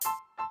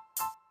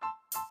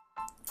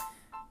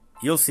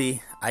You'll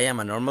see, I am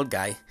a normal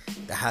guy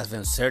that has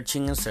been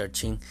searching and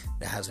searching,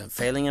 that has been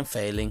failing and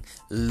failing,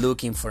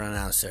 looking for an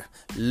answer,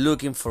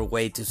 looking for a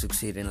way to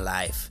succeed in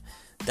life.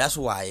 That's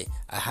why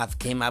I have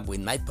came up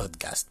with my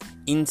podcast,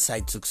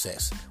 Inside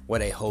Success,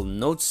 where I hold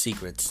no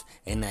secrets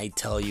and I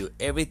tell you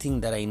everything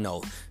that I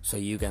know so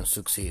you can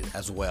succeed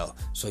as well,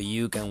 so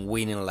you can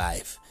win in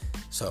life.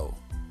 So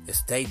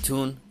stay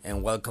tuned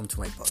and welcome to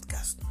my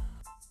podcast.